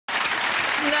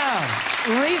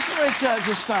Now, recent research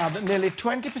has found that nearly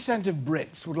 20% of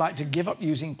Brits would like to give up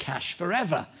using cash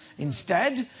forever.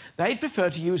 Instead, they'd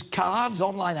prefer to use cards,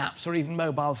 online apps or even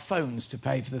mobile phones to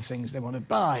pay for the things they want to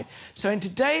buy. So in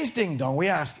today's Ding Dong, we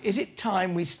ask, is it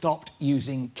time we stopped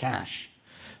using cash?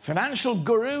 Financial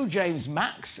guru James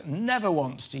Max never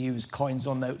wants to use coins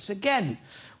or notes again,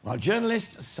 while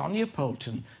journalist Sonia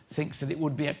Poulton thinks that it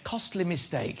would be a costly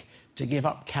mistake to give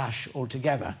up cash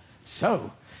altogether.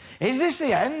 So, is this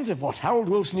the end of what Harold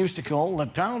Wilson used to call the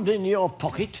pound in your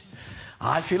pocket?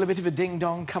 I feel a bit of a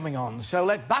ding-dong coming on, so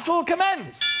let battle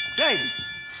commence. James.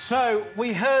 So,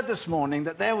 we heard this morning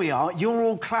that there we are, you're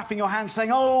all clapping your hands saying,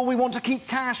 oh, we want to keep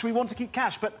cash, we want to keep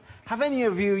cash, but have any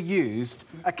of you used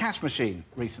a cash machine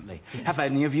recently? Yes. Have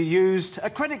any of you used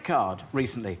a credit card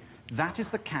recently? That is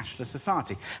the cashless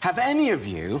society. Have any of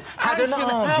you had an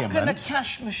argument... How can a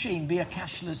cash machine be a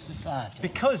cashless society?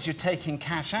 Because you're taking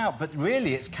cash out, but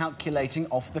really it's calculating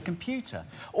off the computer.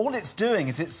 All it's doing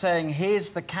is it's saying, here's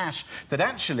the cash that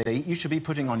actually you should be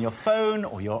putting on your phone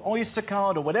or your Oyster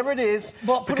card or whatever it is,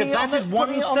 because that is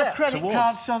one step towards... on a credit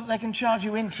card so that they can charge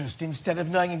you interest instead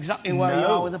of knowing exactly where you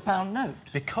are with a pound note.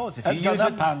 Because if you use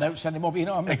a pound note, send them more, but you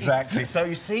know what I mean. Exactly. So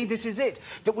you see, this is it.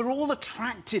 That we're all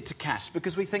attracted to cash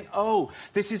because we think, oh,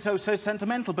 this is so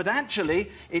sentimental, but actually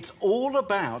it's all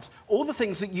about all the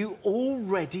things that you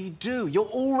already do. You're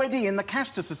already in the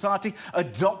cashless society.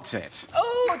 Adopt it.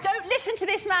 Oh, don't listen to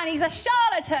this man. He's a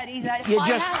charlatan. He's a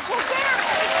financial guru.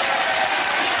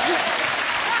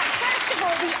 First of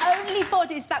all, the only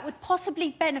bodies that would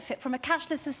possibly benefit from a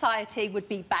cashless society would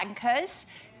be bankers,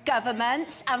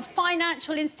 governments and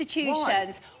financial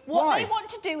institutions. What they want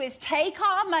to do is take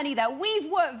our money that we've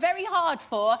worked very hard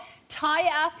for, tie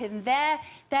it up in their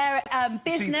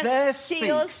business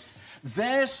deals.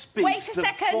 Their speech. Wait a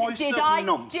second. Did I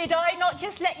not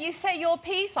just let you say your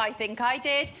piece? I think I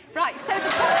did. Right. So the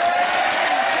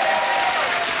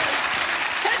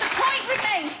point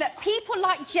remains that people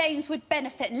like James would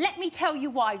benefit, and let me tell you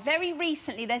why. Very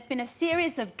recently, there's been a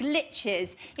series of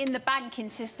glitches in the banking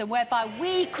system whereby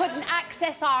we couldn't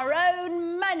access our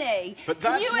own money. But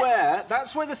that's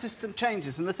where the system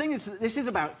changes. And the thing is that this is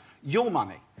about your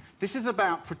money. This is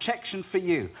about protection for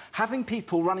you. Having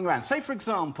people running around. Say, for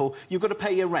example, you've got to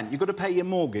pay your rent, you've got to pay your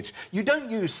mortgage. You don't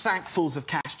use sackfuls of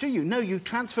cash, do you? No, you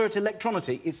transfer it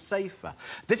electronically. It's safer.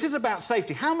 This is about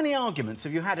safety. How many arguments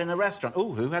have you had in a restaurant?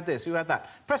 Oh, who had this? Who had that?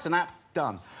 Press an app.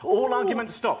 Done. All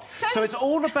arguments stopped. So it's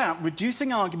all about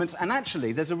reducing arguments, and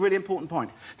actually, there's a really important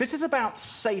point. This is about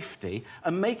safety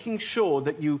and making sure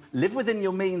that you live within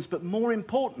your means, but more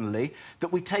importantly,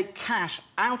 that we take cash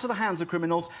out of the hands of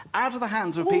criminals, out of the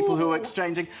hands of people who are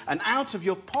exchanging, and out of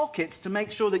your pockets to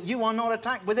make sure that you are not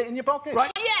attacked with it in your pockets.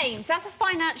 Right. James, as a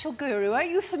financial guru, are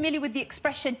you familiar with the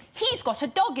expression, he's got a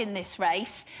dog in this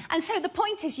race? And so the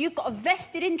point is, you've got a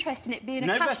vested interest in it being a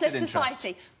cashless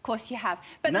society. Of course you have.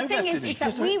 But the thing is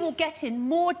that we will get in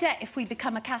more debt if we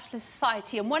become a cashless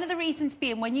society. And one of the reasons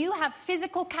being, when you have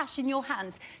physical cash in your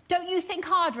hands, don't you think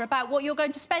harder about what you're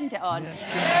going to spend it on?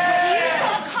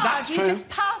 Yes, you just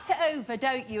pass it over,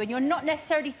 don't you? And you're not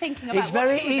necessarily thinking about It's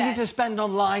very easy to spend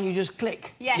online, you just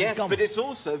click. Yes, but it's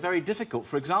also very difficult.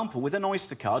 For example, with an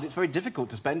Oyster card, it's very difficult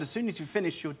to spend. As soon as you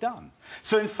finish, you're done.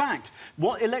 So, in fact,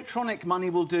 what electronic money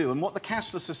will do and what the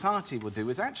cashless society will do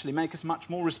is actually make us much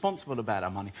more responsible about our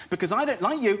money. Because I don't,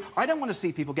 like you, I don't want to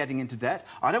see people getting into debt.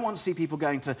 I don't want to see people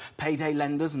going to payday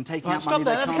lenders and taking out money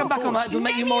they can't afford. Come back on that. It'll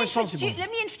make you more responsible. Let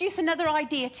me introduce another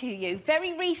idea to you.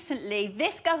 Very recently,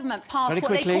 this government passed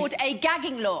what they called a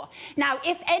gagging law. Now,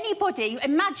 if anybody,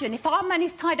 imagine if our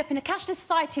money's tied up in a cashless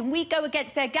society and we go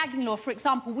against their gagging law, for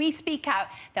example, we speak out,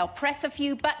 they'll press a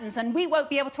few buttons and we won't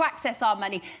be able to access our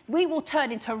money. We will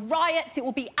turn into riots. It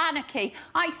will be anarchy.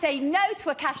 I say no to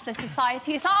a cashless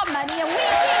society. It's our money and we keep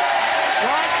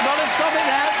it. Right, got to stop it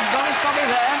there. Got to stop it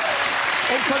there.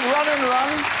 It could run and run.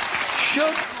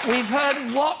 We've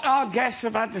heard what our guests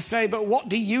have had to say, but what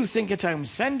do you think at home?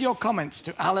 Send your comments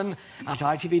to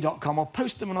alan@itv.com or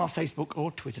post them on our Facebook or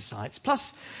Twitter sites.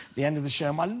 Plus, at the end of the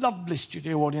show, my lovely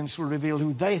studio audience will reveal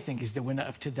who they think is the winner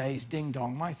of today's Ding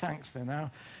Dong. My thanks, though,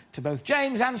 now to both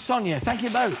James and Sonia. Thank you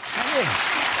both. Thank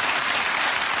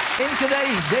you. In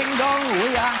today's Ding Dong,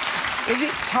 we ask, is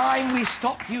it time we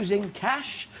stop using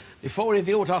cash? Before we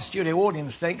reveal what our studio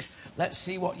audience thinks, let's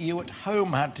see what you at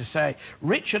home had to say.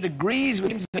 Richard agrees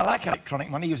with him. I like electronic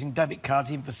money, using debit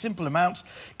cards even for simple amounts.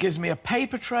 Gives me a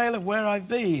paper trail of where I've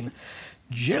been.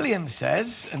 Gillian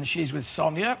says, and she's with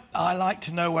Sonia, I like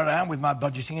to know where I am with my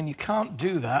budgeting, and you can't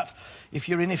do that if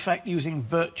you're in effect using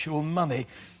virtual money.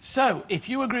 So, if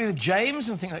you agree with James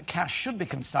and think that cash should be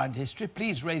consigned to history,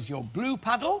 please raise your blue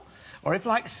paddle. Or if,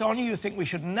 like Sonia, you think we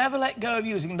should never let go of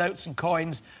using notes and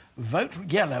coins, vote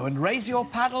yellow and raise your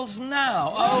paddles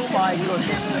now. Oh, my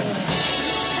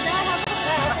goodness.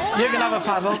 You can have a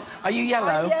paddle. Are you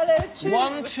yellow? I'm yellow too.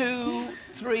 1, 2,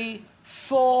 3,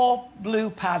 4 blue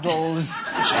paddles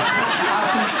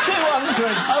out of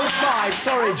 200. Oh, 5.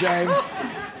 Sorry, James.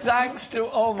 Thanks to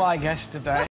all my guests today.